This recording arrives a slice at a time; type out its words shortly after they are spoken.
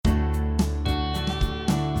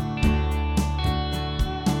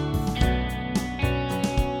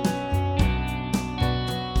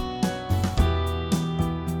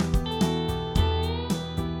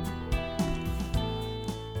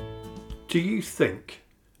Do you think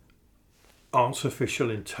artificial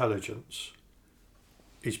intelligence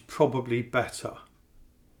is probably better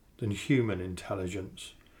than human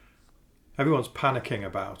intelligence? Everyone's panicking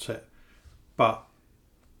about it, but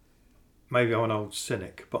maybe I'm an old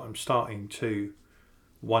cynic, but I'm starting to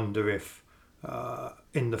wonder if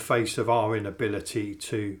in the face of our inability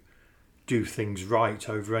to do things right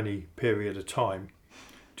over any period of time,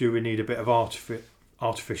 do we need a bit of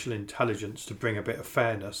artificial intelligence to bring a bit of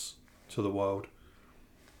fairness to the world?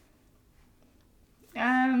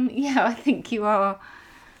 Yeah, I think you're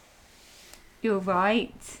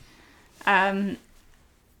right. Thing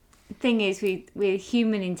is, with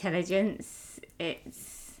human intelligence, it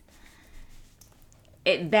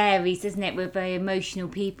varies, doesn't it? We're very emotional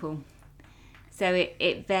people, so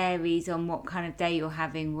it varies on what kind of day you're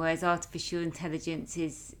having. Whereas artificial intelligence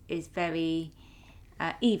is very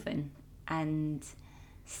even and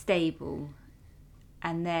stable,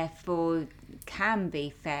 and therefore can be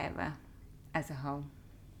fairer as a whole.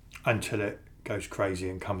 Until it goes crazy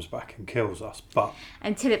and comes back and kills us. But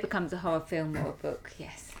until it becomes a horror film or a book,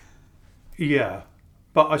 yes. Yeah,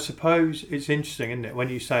 but I suppose it's interesting, isn't it, when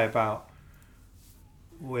you say about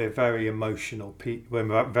we're very emotional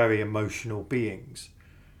beings.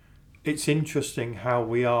 It's interesting how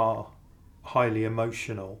we are highly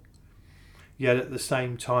emotional, yet at the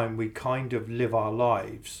same time we kind of live our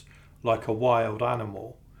lives like a wild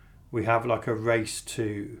animal. We have like a race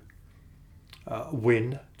to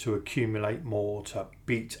win, to accumulate more, to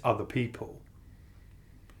beat other people.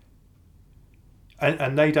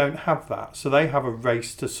 And they don't have that. So they have a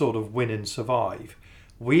race to sort of win and survive.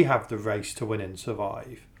 We have the race to win and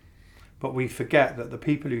survive. But we forget that the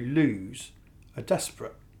people who lose are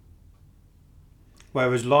desperate.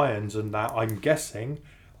 Whereas lions and that, I'm guessing,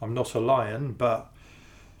 I'm not a lion, but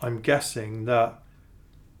I'm guessing that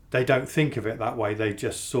they don't think of it that way. They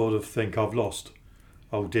just sort of think, I've lost.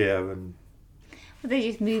 Oh dear. And well, they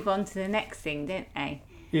just move on to the next thing, don't they?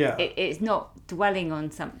 Yeah. It's not dwelling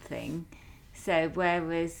on something. So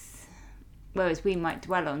whereas we might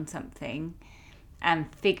dwell on something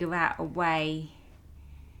and figure out a way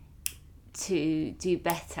to do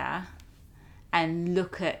better and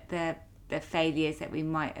look at the failures that we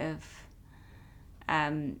might have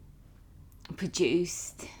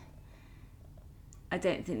produced, I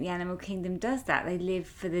don't think the animal kingdom does that. They live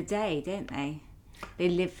for the day, don't they? They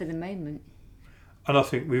live for the moment. And I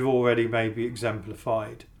think we've already maybe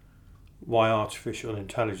exemplified why artificial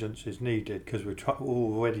intelligence is needed, because we're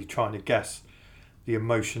already trying to guess the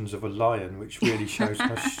emotions of a lion, which really shows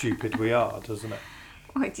how stupid we are, doesn't it?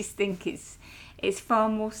 I just think it's far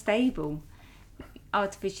more stable.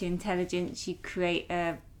 Artificial intelligence, you create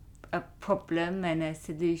a problem and a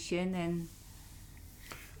solution, and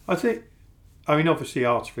obviously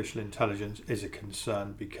artificial intelligence is a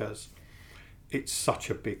concern because it's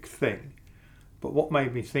such a big thing. But what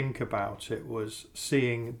made me think about it was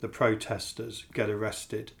seeing the protesters get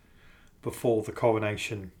arrested before the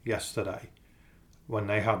coronation yesterday when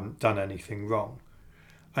they hadn't done anything wrong.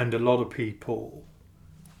 And a lot of people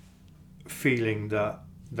feeling that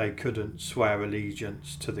they couldn't swear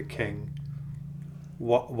allegiance to the king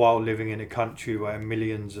while living in a country where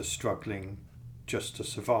millions are struggling just to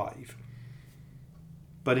survive.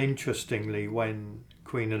 But interestingly, when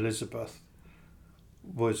Queen Elizabeth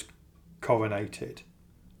was coronated,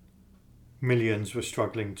 millions were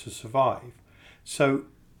struggling to survive. So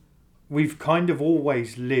we've kind of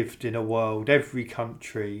always lived in a world, every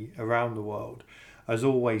country around the world has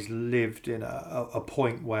always lived in a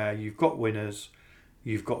point where you've got winners,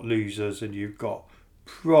 you've got losers, and you've got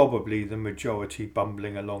probably the majority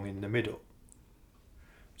bumbling along in the middle.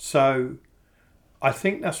 So I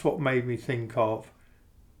think that's what made me think of,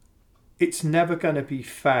 it's never going to be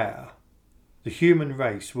fair. The human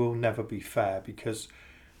race will never be fair because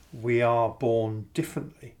we are born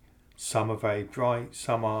differently. Some are very bright,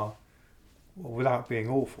 some are, without being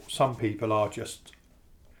awful, some people are just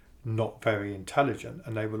not very intelligent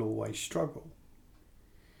and they will always struggle.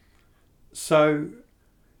 So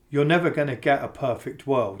you're never going to get a perfect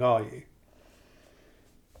world, are you?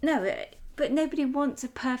 No, but nobody wants a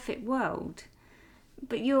perfect world.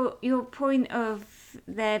 But your point of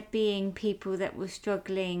there being people that were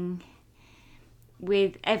struggling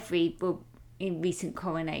with in recent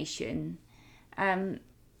coronation,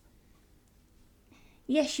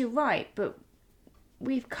 yes, you're right, but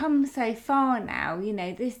we've come so far now. You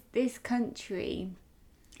know, this country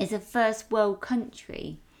is a first world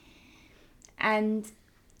country, and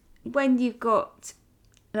when you've got,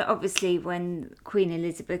 obviously when Queen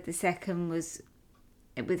Elizabeth II was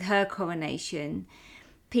with her coronation,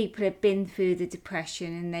 people had been through the Depression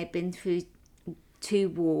and they'd been through 2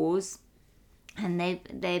 wars, and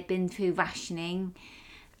they've been through rationing.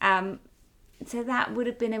 So that would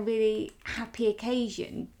have been a really happy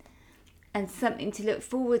occasion and something to look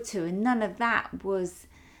forward to, and none of that was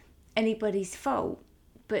anybody's fault.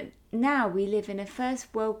 But now we live in a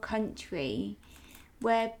first world country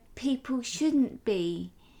where people shouldn't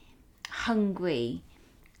be hungry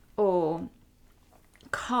or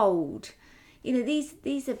cold. You know,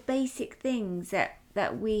 these are basic things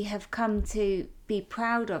that we have come to be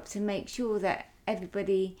proud of, to make sure that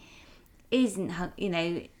everybody isn't,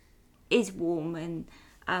 is warm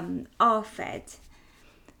and are fed.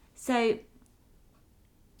 So,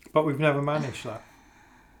 but we've never managed that.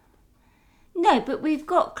 No, but we've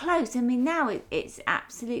got close. I mean, now it's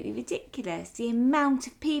absolutely ridiculous. The amount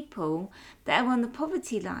of people that are on the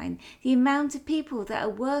poverty line, the amount of people that are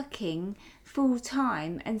working full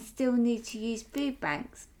time and still need to use food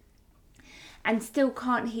banks and still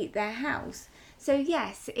can't heat their house. So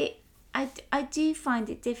yes, I do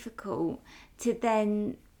find it difficult to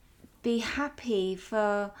then be happy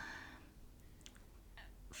for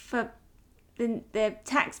the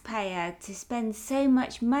taxpayer to spend so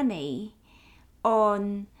much money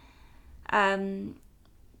on one,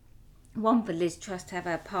 for Liz Truss to have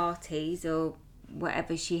her parties or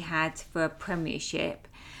whatever she had for a premiership,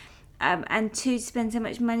 and two, to spend so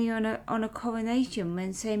much money on a coronation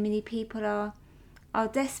when so many people are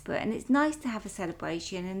desperate. And it's nice to have a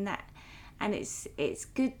celebration, and it's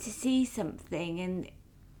good to see something, and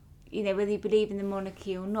you know, whether you believe in the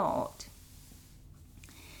monarchy or not,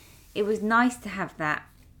 it was nice to have that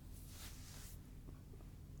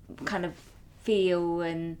kind of feel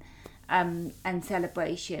and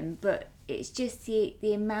celebration. But it's just the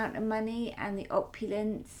amount of money and the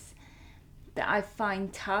opulence that I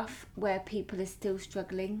find tough, where people are still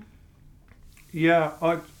struggling. Yeah,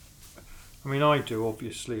 I mean, I do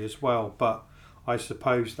obviously as well, but I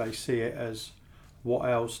suppose they see it as, what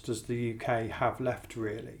else does the UK have left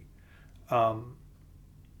really?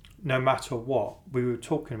 No matter what, we were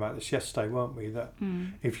talking about this yesterday, weren't we, that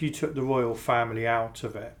if you took the royal family out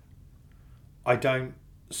of it, I don't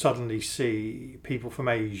suddenly see people from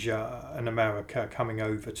Asia and America coming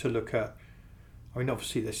over to look at, I mean,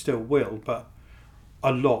 obviously they still will, but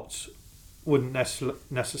a lot wouldn't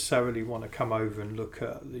necessarily want to come over and look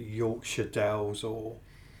at the Yorkshire Dells, or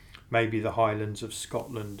maybe the Highlands of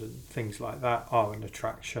Scotland and things like that are an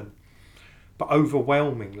attraction. But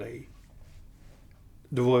overwhelmingly,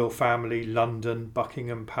 the royal family, London,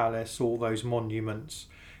 Buckingham Palace, all those monuments,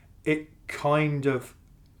 it kind of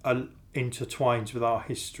intertwines with our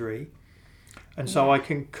history. And so I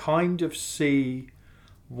can kind of see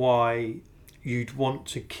why you'd want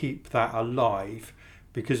to keep that alive,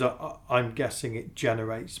 because I'm guessing it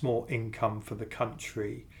generates more income for the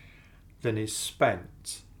country than is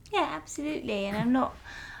spent. Yeah, absolutely. And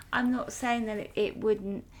I'm not saying that it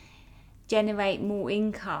wouldn't generate more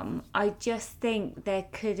income. I just think there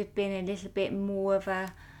could have been a little bit more of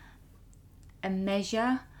a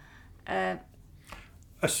measure.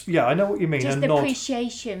 Yeah, I know what you mean. Just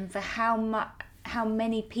appreciation for how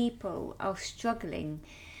many people are struggling.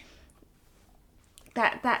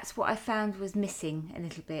 That's what I found was missing a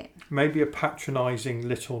little bit. Maybe a patronising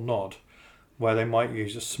little nod, where they might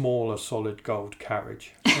use a smaller solid gold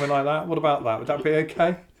carriage. Something like that. What about that? Would that be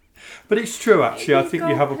okay? But it's true, actually. I think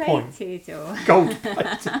you have a point. Gold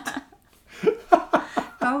plated.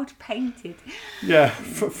 Gold painted. Yeah,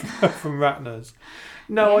 from Ratner's.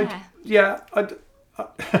 No, yeah.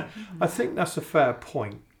 I think that's a fair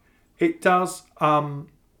point. It does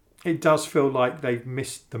feel like they've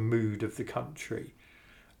missed the mood of the country,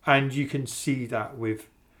 and you can see that with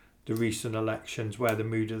the recent elections, where the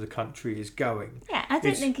mood of the country is going. Yeah, I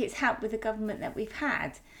don't think it's helped with the government that we've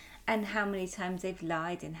had, and how many times they've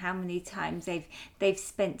lied, and how many times they've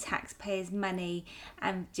spent taxpayers' money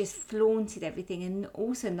and just flaunted everything, and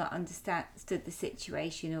also not understood the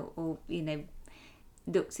situation or you know,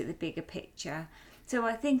 looked at the bigger picture. So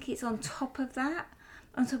I think it's on top of that,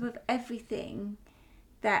 on top of everything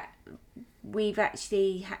that we've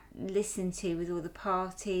actually listened to with all the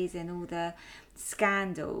parties and all the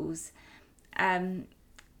scandals, and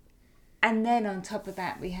then on top of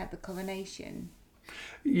that we had the coronation.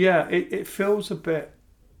 Yeah, it feels a bit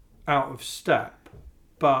out of step,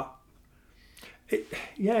 but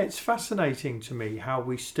it's fascinating to me how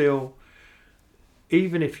we still,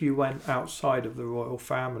 even if you went outside of the royal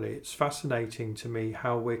family, it's fascinating to me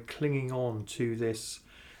how we're clinging on to this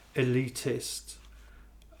elitist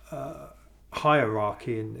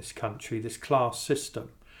hierarchy in this country, this class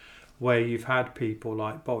system, where you've had people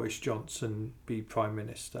like Boris Johnson be Prime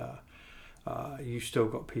Minister. You've still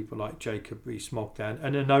got people like Jacob Rees-Mogg there,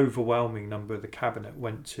 and an overwhelming number of the cabinet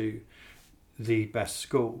went to the best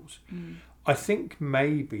schools. I think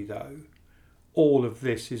maybe, though, all of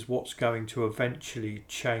this is what's going to eventually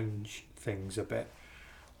change things a bit,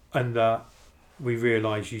 and that we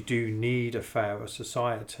realise you do need a fairer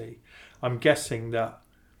society. I'm guessing that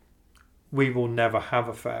we will never have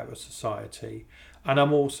a fairer society, and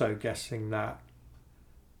I'm also guessing that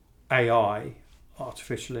AI,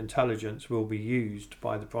 artificial intelligence, will be used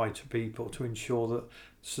by the brighter people to ensure that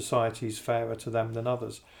society is fairer to them than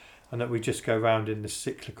others, and that we just go round in this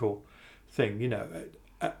cyclical thing. You know,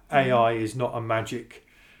 AI is not a magic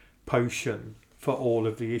potion for all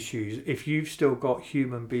of the issues. If you've still got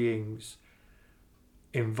human beings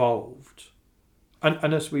involved,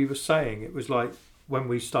 and as we were saying, it was like when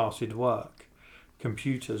we started work,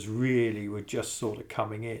 computers really were just sort of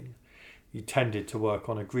coming in. You tended to work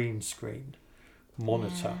on a green screen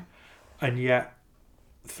monitor, and yet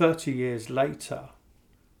 30 years later,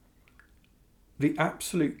 the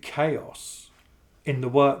absolute chaos in the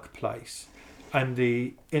workplace and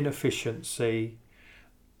the inefficiency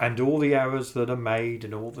and all the errors that are made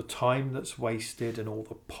and all the time that's wasted and all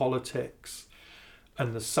the politics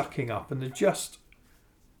and the sucking up and the just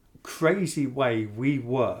crazy way we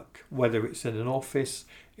work, whether it's in an office,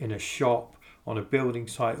 in a shop, on a building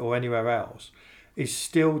site or anywhere else, is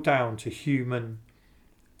still down to human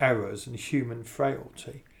errors and human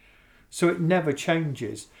frailty. So it never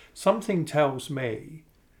changes. Something tells me,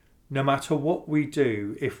 no matter what we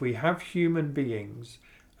do, if we have human beings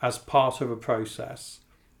as part of a process,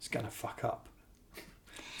 it's going to fuck up.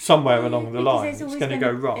 Somewhere along the line, it's going to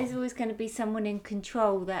go wrong. There's always going to be someone in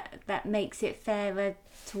control that makes it fairer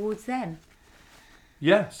towards them.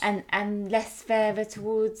 Yes. And less fairer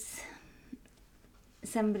towards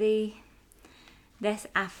somebody less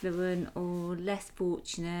affluent or less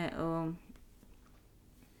fortunate, or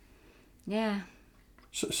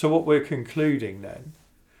So what we're concluding then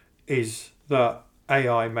is that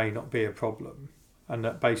AI may not be a problem, and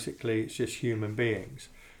that basically it's just human beings.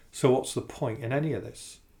 So what's the point in any of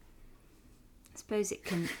this? I suppose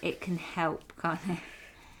it can help, can't it?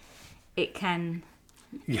 It can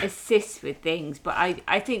assist with things, but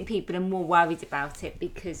I think people are more worried about it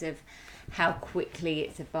because of how quickly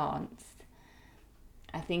it's advanced.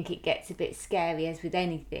 I think it gets a bit scary, as with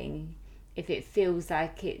anything, if it feels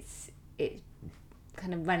like it's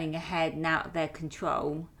kind of running ahead and out of their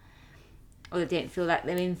control, or they don't feel like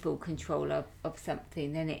they're in full control of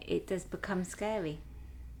something, then it does become scary.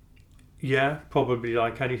 Yeah, probably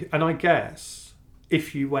like anything. And I guess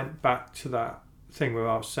if you went back to that thing where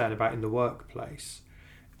I was saying about in the workplace,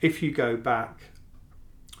 if you go back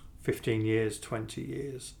 15 years, 20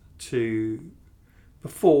 years to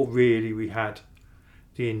before really we had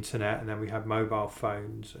the internet, and then we had mobile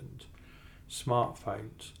phones and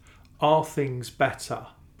smartphones, are things better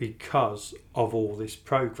because of all this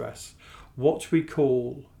progress? What we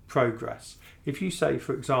call progress. If you say,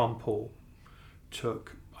 for example,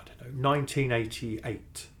 took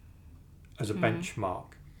 1988 as a benchmark,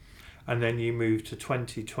 and then you move to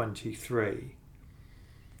 2023,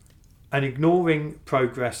 and ignoring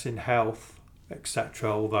progress in health,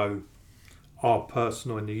 etc., although our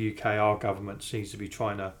personal in the UK, our government seems to be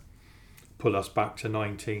trying to pull us back to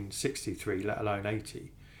 1963, let alone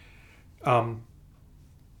 80.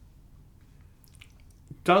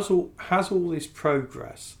 Has all this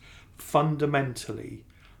progress fundamentally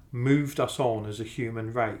moved us on as a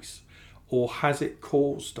human race, or has it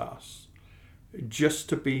caused us just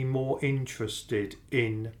to be more interested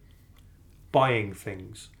in buying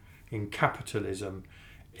things, in capitalism,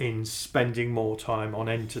 in spending more time on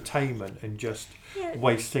entertainment and just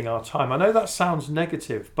wasting our time? I know that sounds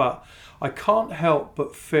negative, but I can't help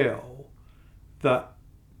but feel that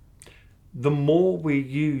the more we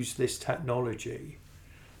use this technology,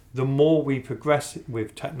 the more we progress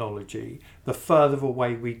with technology, the further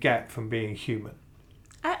away we get from being human.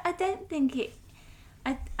 I don't think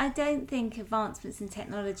advancements in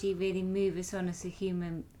technology really move us on as a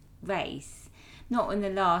human race. Not in the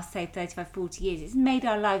last, say, 35, 40 years. It's made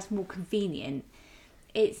our lives more convenient.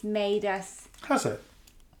 It's made us... Has it?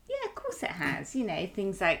 Yeah, of course it has. You know,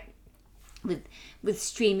 things like with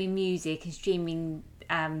streaming music and streaming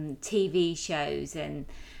TV shows, and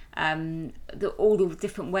all the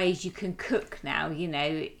different ways you can cook now, you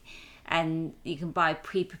know, and you can buy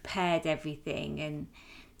pre-prepared everything. And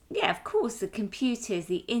yeah, of course, the computers,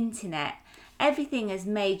 the internet, everything has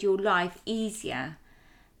made your life easier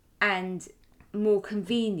and more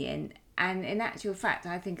convenient. And in actual fact,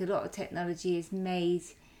 I think a lot of technology is made,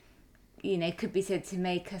 you know, could be said to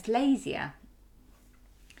make us lazier,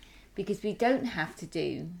 because we don't have to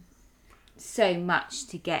do so much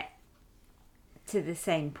to get to the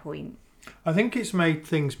same point. I think it's made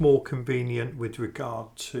things more convenient with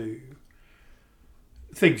regard to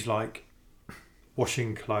things like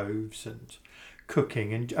washing clothes and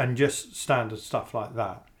cooking and just standard stuff like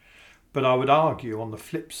that. But I would argue on the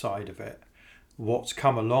flip side of it, what's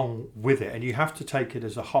come along with it, and you have to take it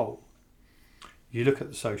as a whole. You look at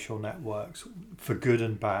the social networks for good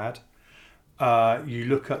and bad. You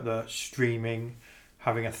look at the streaming,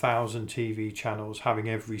 having 1,000 TV channels, having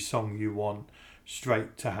every song you want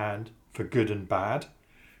straight to hand for good and bad.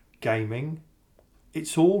 Gaming,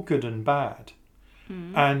 it's all good and bad.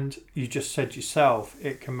 And you just said yourself,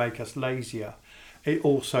 it can make us lazier. It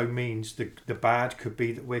also means the bad could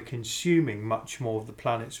be that we're consuming much more of the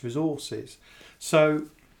planet's resources. So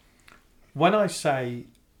when I say,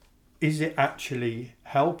 is it actually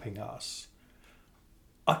helping us?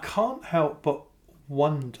 I can't help but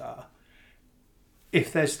wonder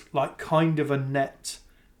if there's like kind of a net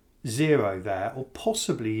zero there, or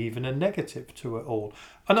possibly even a negative to it all.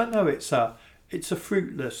 And I know it's a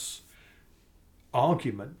fruitless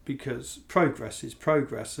argument, because progress is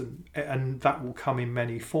progress, and that will come in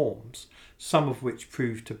many forms, some of which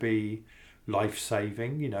prove to be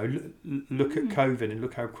life-saving. You know, look at COVID and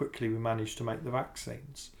look how quickly we managed to make the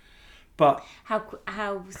vaccines. But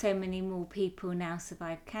how so many more people now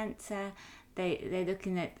survive cancer. They're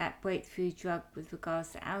looking at that breakthrough drug with regards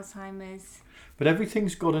to Alzheimer's. But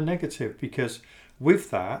everything's got a negative, because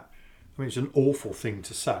with that, I mean, it's an awful thing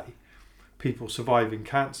to say, people surviving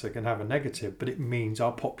cancer can have a negative, but it means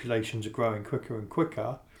our populations are growing quicker and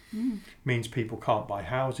quicker. Means people can't buy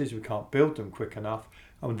houses, we can't build them quick enough,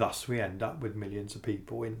 and thus we end up with millions of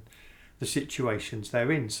people in the situations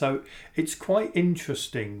they're in. So it's quite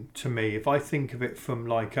interesting to me, if I think of it from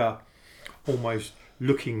like a almost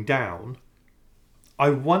looking down. I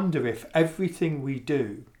wonder if everything we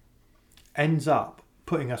do ends up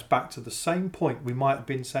putting us back to the same point we might have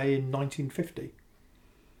been, say, in 1950.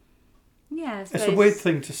 Yeah, it's a weird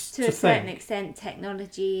thing to a think. certain extent,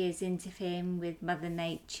 technology is interfering with Mother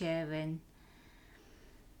Nature, and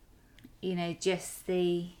you know, just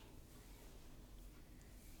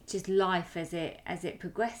life as it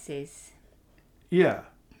progresses. Yeah.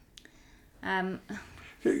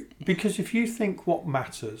 Because if you think what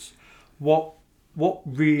matters, what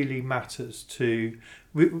really matters to,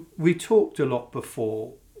 we talked a lot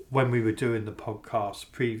before when we were doing the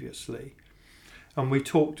podcast previously. And we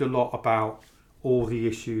talked a lot about all the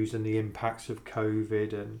issues and the impacts of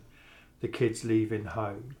COVID and the kids leaving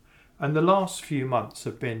home. And the last few months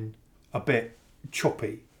have been a bit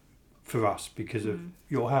choppy for us because of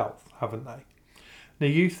your health, haven't they? Now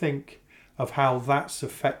you think of how that's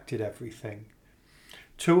affected everything.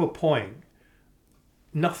 To a point,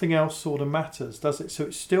 nothing else sort of matters, does it? So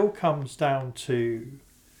it still comes down to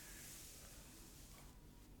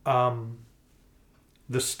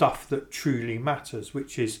the stuff that truly matters,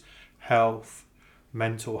 which is health,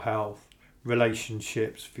 mental health,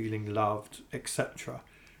 relationships, feeling loved, etc.,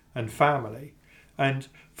 and family. And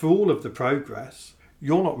for all of the progress,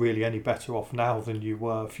 you're not really any better off now than you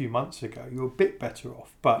were a few months ago. You're a bit better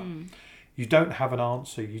off, but you don't have an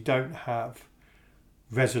answer. You don't have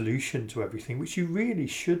resolution to everything, which you really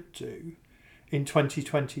should do in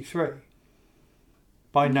 2023.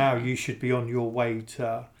 By now, you should be on your way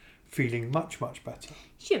to feeling much, much better.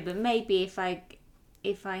 Sure, but maybe if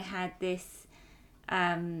I had this,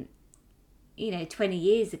 20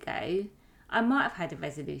 years ago, I might have had a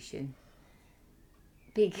resolution,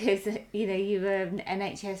 because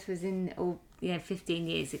NHS was in, or 15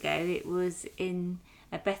 years ago, it was in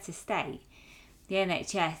a better state. The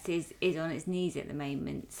NHS is on its knees at the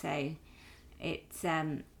moment, so it's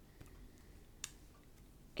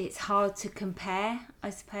hard to compare, I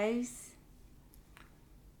suppose.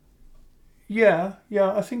 Yeah,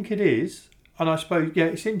 I think it is. And I suppose,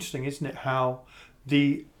 it's interesting, isn't it, how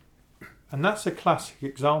and that's a classic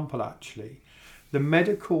example actually, the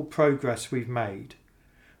medical progress we've made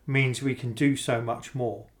means we can do so much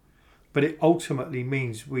more, but it ultimately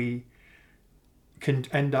means we can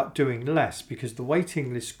end up doing less, because the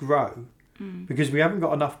waiting lists grow, because we haven't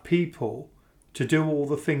got enough people to do all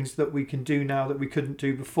the things that we can do now that we couldn't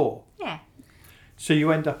do before. Yeah. So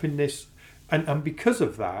you end up in this, and because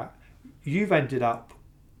of that, you've ended up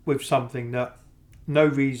with something that no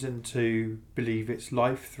reason to believe it's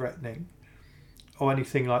life-threatening or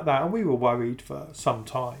anything like that. And we were worried for some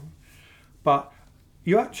time. But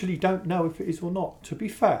you actually don't know if it is or not. To be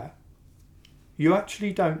fair, you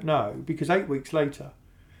actually don't know, because 8 weeks later,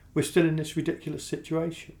 we're still in this ridiculous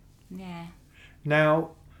situation. Yeah.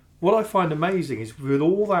 Now, what I find amazing is, with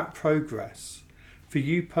all that progress, for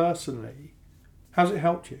you personally, how's it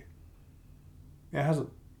helped you? It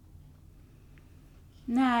hasn't.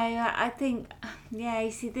 No, I think, yeah,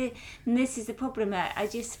 you see, and this is the problem. I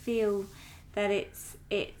just feel that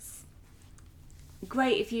it's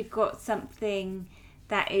great if you've got something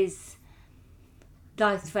that is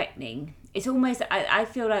life-threatening. It's almost, I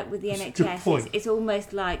feel like with the NHS, it's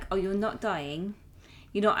almost like, oh, you're not dying,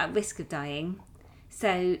 you're not at risk of dying,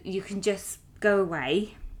 so you can just go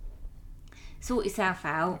away, sort yourself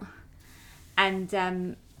out, and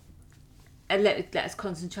let us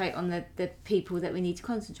concentrate on the people that we need to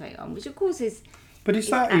concentrate on, which of course is... But is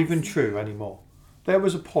that even true anymore? There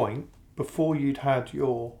was a point before you'd had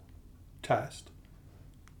your test,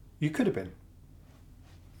 you could have been.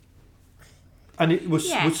 And it would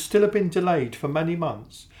still have been delayed for many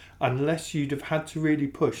months unless you'd have had to really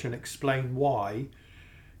push and explain why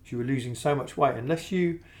you were losing so much weight. Unless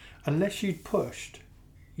you'd pushed,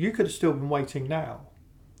 you could have still been waiting now.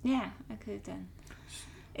 Yeah, I could have done.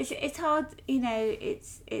 It's hard,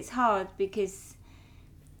 it's hard because,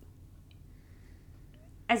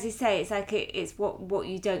 as you say, it's like it's what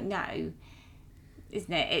you don't know,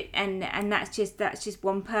 isn't it? And that's just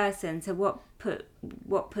one person. So what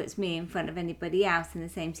puts me in front of anybody else in the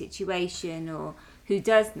same situation or who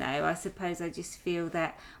does know? I suppose I just feel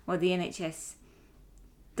that while the NHS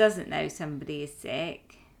doesn't know somebody is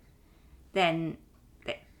sick, then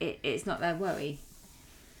it's not their worry.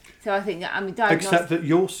 So I think, except that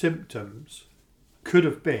your symptoms could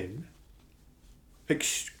have been,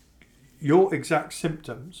 your exact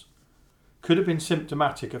symptoms could have been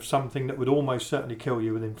symptomatic of something that would almost certainly kill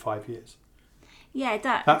you within 5 years. Yeah,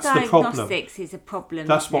 that's diagnostics is a problem.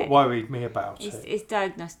 That's what worried me about it. It's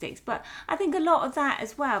diagnostics, but I think a lot of that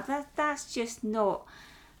as well. That's just not,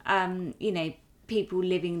 people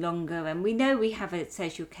living longer, and we know we have a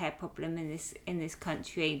social care problem in this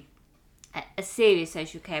country. A serious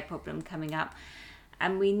social care problem coming up,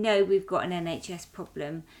 and we know we've got an NHS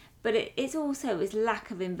problem, but it's also is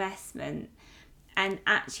lack of investment and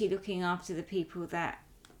actually looking after the people that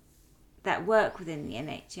work within the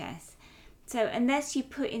NHS. So unless you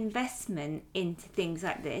put investment into things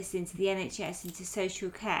like this, into the NHS, into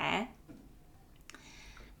social care,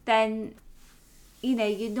 then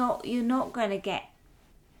you're not going to get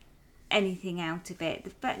anything out of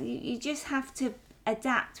it. But you just have to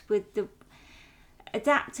adapt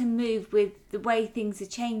and move with the way things are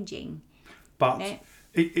changing. But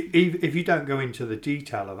if you don't go into the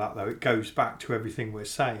detail of that, though, it goes back to everything we're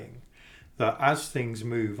saying, that as things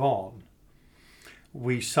move on,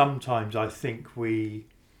 we sometimes, I think, we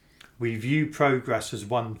view progress as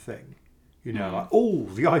one thing. Like,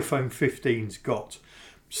 the iPhone 15's got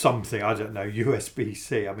something, I don't know,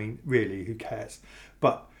 USB-C. I mean, really, who cares?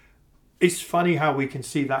 But it's funny how we can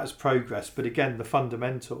see that as progress. But again, the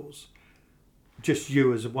fundamentals, just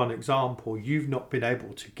you as one example, you've not been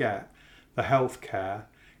able to get the healthcare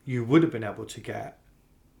you would have been able to get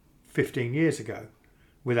 15 years ago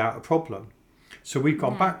without a problem. So we've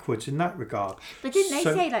gone backwards in that regard. But didn't they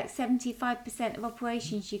say like 75% of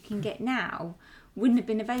operations you can get now wouldn't have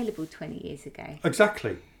been available 20 years ago?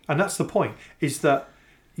 Exactly. And that's the point, is that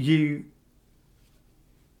we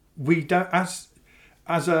don't, as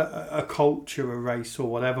a culture, a race or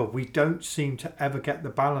whatever, we don't seem to ever get the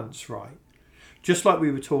balance right. Just like we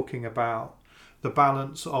were talking about the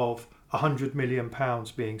balance of £100 million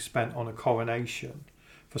being spent on a coronation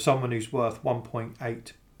for someone who's worth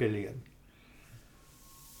 1.8 billion.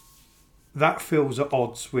 That feels at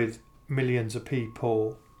odds with millions of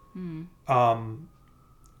people not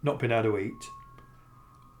being able to eat.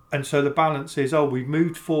 And so the balance is, we've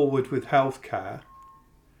moved forward with healthcare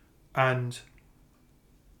and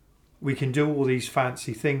we can do all these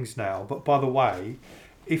fancy things now. But by the way,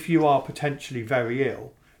 if you are potentially very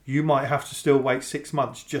ill, you might have to still wait 6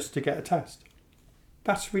 months just to get a test.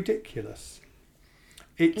 That's ridiculous.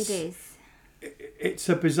 It is. It's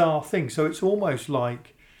a bizarre thing. So it's almost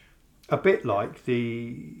like, a bit like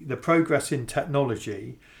the progress in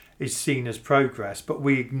technology is seen as progress, but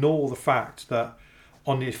we ignore the fact that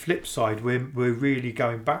on the flip side, we're really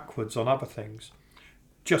going backwards on other things.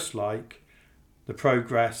 Just like the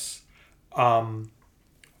progress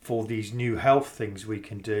for these new health things we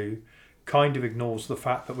can do kind of ignores the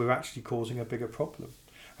fact that we're actually causing a bigger problem.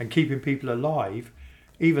 And keeping people alive,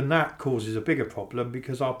 even that causes a bigger problem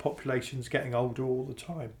because our population's getting older all the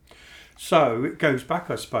time. So it goes back,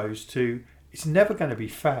 I suppose, to it's never going to be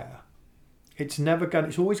fair. It's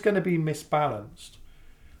always going to be misbalanced.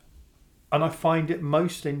 And I find it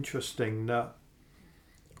most interesting that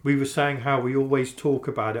we were saying how we always talk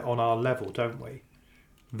about it on our level, don't we?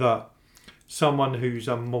 That someone who's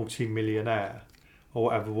a multi-millionaire or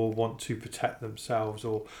whatever will want to protect themselves,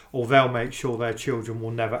 or they'll make sure their children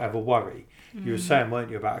will never ever worry. You were saying,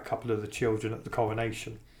 weren't you, about a couple of the children at the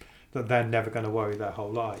coronation, that they're never going to worry their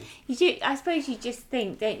whole lives. You do, I suppose you just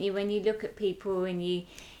think, don't you, when you look at people and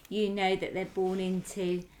you know that they're born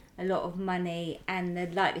into a lot of money, and the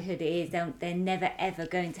likelihood is they're never ever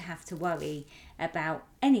going to have to worry about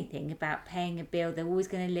anything, about paying a bill. They're always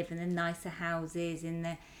going to live in the nicer houses in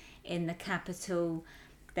the capital.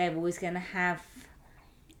 They're always going to have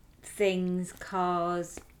things,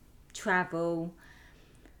 cars, travel,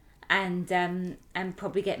 and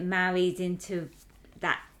probably get married into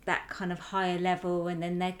that kind of higher level, and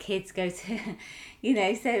then their kids go to,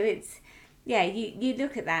 so it's, yeah, you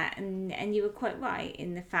look at that and you were quite right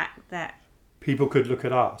in the fact that people could look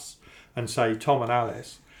at us and say, Tom and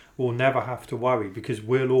Alice will never have to worry because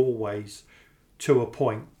we'll always, to a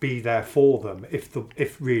point, be there for them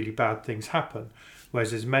if really bad things happen.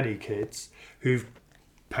 Whereas there's many kids whose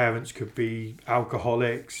parents could be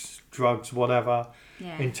alcoholics, drugs, whatever,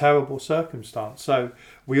 in terrible circumstance. So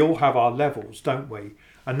we all have our levels, don't we?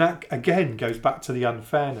 And that, again, goes back to the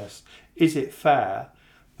unfairness. Is it fair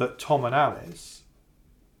that Tom and Alice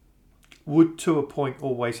would, to a point,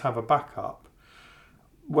 always have a backup,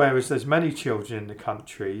 whereas there's many children in the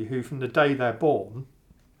country who, from the day they're born,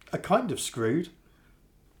 are kind of screwed?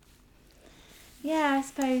 Yeah, I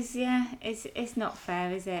suppose, it's not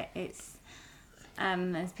fair, is it? It's,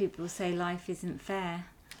 as people say, life isn't fair.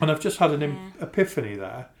 And I've just had an epiphany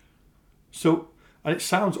there. So, and it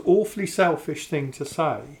sounds awfully selfish thing to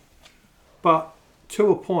say, but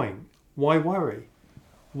to a point, why worry?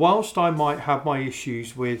 Whilst I might have my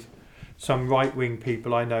issues with some right-wing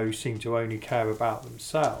people I know who seem to only care about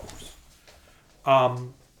themselves,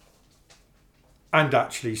 and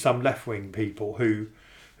actually some left-wing people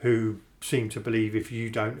who seem to believe if you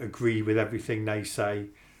don't agree with everything they say,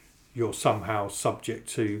 you're somehow subject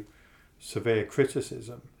to severe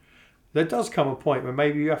criticism. There does come a point where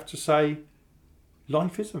maybe you have to say,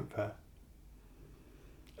 life isn't fair.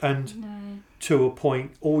 And to a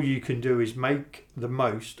point, all you can do is make the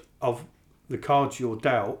most of the cards you're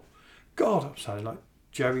dealt. God, I'm sounding like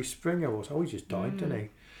Jerry Springer or so. Oh, he just died, didn't he?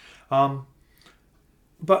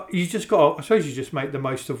 But you just got, I suppose you just make the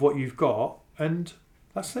most of what you've got, and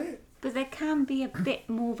that's it. But there can be a bit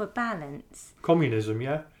more of a balance. Communism,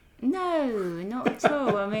 yeah? No, not at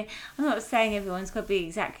all. I mean, I'm not saying everyone's got to be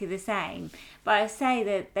exactly the same, but I say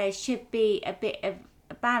that there should be a bit of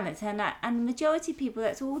a balance, and the majority of people,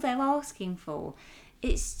 that's all they're asking for.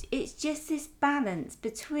 It's just this balance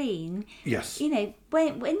between,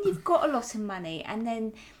 when you've got a lot of money and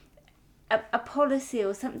then a policy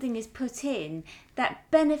or something is put in that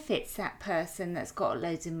benefits that person that's got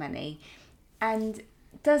loads of money and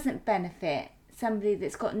doesn't benefit somebody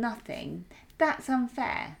that's got nothing. That's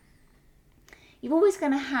unfair. You're always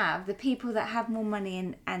going to have the people that have more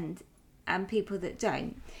money and people that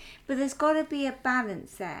don't, but there's got to be a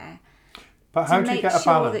balance there. But how do you get a balance? To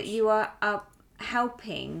make sure that you are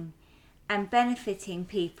helping and benefiting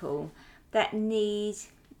people that need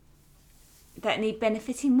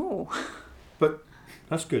benefiting more. But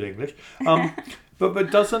that's good English.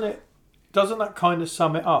 But doesn't that kind of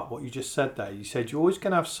sum it up, what you just said there? You said you're always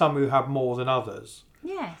going to have some who have more than others.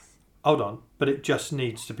 Yes. Hold on, but it just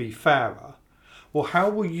needs to be fairer. Well, how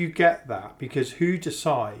will you get that? Because who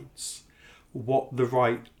decides what the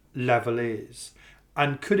right level is?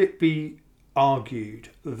 And could it be argued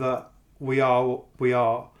that we are,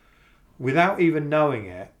 without even knowing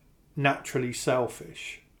it, naturally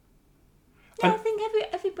selfish? Yeah, I think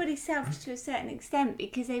everybody's selfish to a certain extent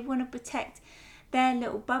because they want to protect their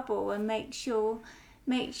little bubble and make sure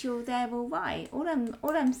they're all right. All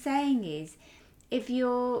I'm saying is, if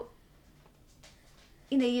you're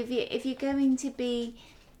going to be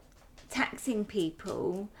taxing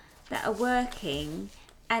people that are working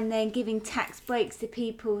and then giving tax breaks to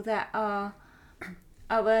people that are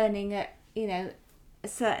earning a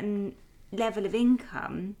certain level of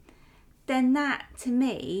income, then that to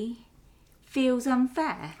me feels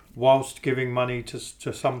unfair. Whilst giving money to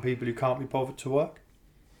some people who can't be bothered to work?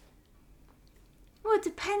 Well, it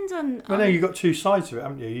depends on... Well, no, you've got two sides of it,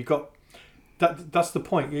 haven't you? You've got... That's the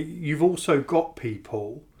point. You've also got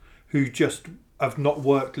people who just have not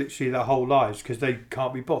worked literally their whole lives because they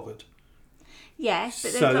can't be bothered. Yes,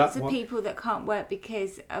 but there's lots of people that can't work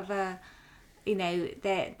because of there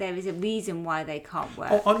is a reason why they can't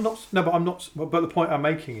work. Oh, but the point I'm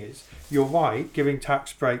making is, you're right, giving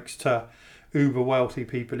tax breaks to uber wealthy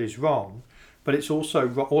people is wrong, but it's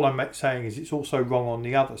also, all I'm saying is it's also wrong on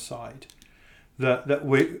the other side. That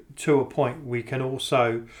we, to a point, we can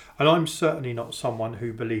also, and I'm certainly not someone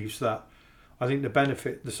who believes that, I think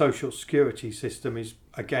the social security system is,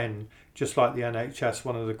 again, just like the NHS,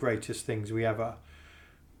 one of the greatest things we ever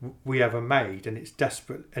made, and it's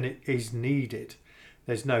desperate and it is needed.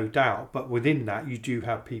 There's no doubt, but within that, you do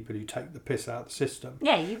have people who take the piss out of the system.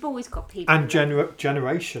 Yeah, you've always got people, and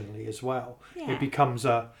generationally as well. Yeah. It becomes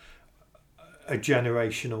a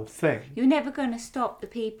generational thing. You're never going to stop the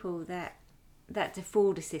people that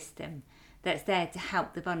defraud a system that's there to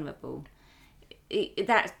help the vulnerable.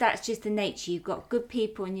 That's just the nature. You've got good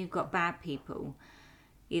people and you've got bad people.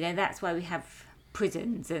 That's why we have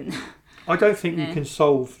prisons and. I don't think you can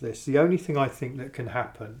solve this. The only thing I think that can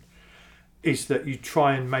happen is that you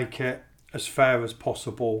try and make it as fair as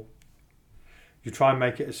possible. You try and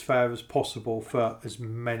make it as fair as possible for as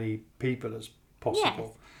many people as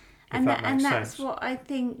possible. Yes. And that's what I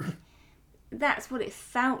think. That's what it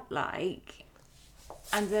felt like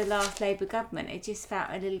under the last Labour government. It just felt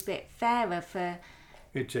a little bit fairer for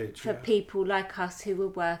people like us who were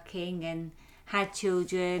working and had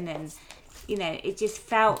children, and it just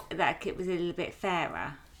felt like it was a little bit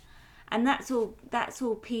fairer. And that's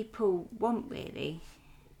all people want, really.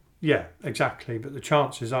 Yeah, exactly. But the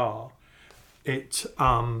chances are, they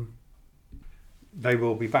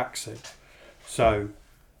will be back soon. So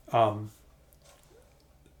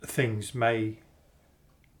things may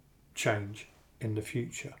change in the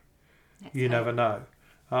future. You never know.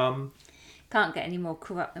 Can't get any more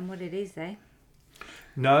corrupt than what it is, though.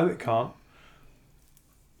 No, it can't.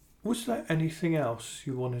 Was there anything else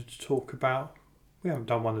you wanted to talk about? We haven't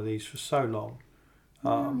done one of these for so long.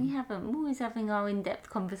 No, we haven't. We're always having our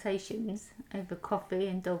in-depth conversations over coffee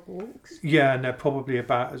and dog walks. Yeah, and they're probably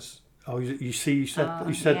about as... Oh, you said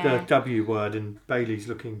the W word, and Bailey's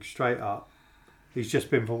looking straight up. He's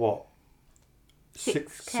just been for what?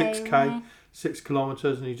 6K? 6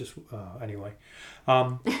 kilometres, and he just... Oh, anyway.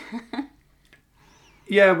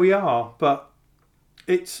 Yeah, we are, but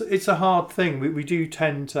it's a hard thing. We do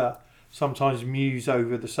tend to sometimes muse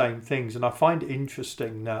over the same things, and I find it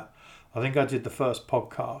interesting that I think I did the first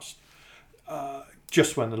podcast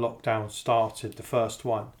just when the lockdown started, the first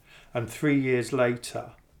one, and 3 years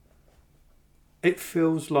later it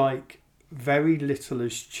feels like very little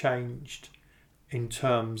has changed in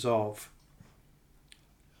terms of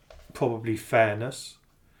probably fairness,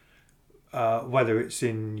 whether it's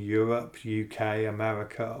in Europe, UK,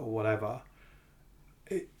 America or whatever.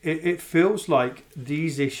 It feels like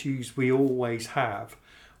these issues we always have,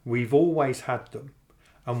 we've always had them,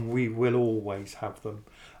 and we will always have them.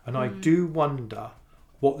 And I do wonder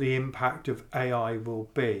what the impact of AI will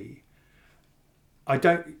be.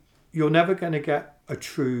 You're never going to get a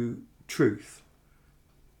true truth,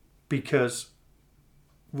 because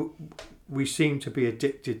we seem to be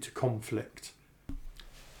addicted to conflict.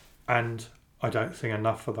 And I don't think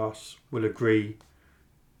enough of us will agree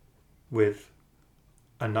with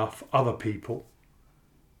enough other people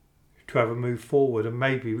to ever move forward. And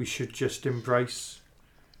maybe we should just embrace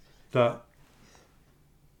that,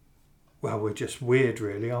 well, we're just weird,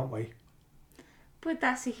 really, aren't we? But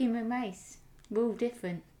that's a human race. We're all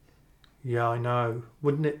different. Yeah, I know.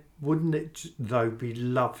 Wouldn't it though be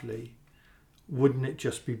lovely? Wouldn't it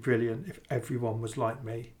just be brilliant if everyone was like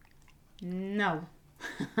me? No.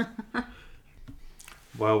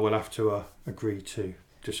 Well, we'll have to agree to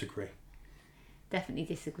disagree. Definitely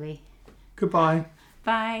disagree. Goodbye.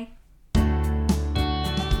 Bye.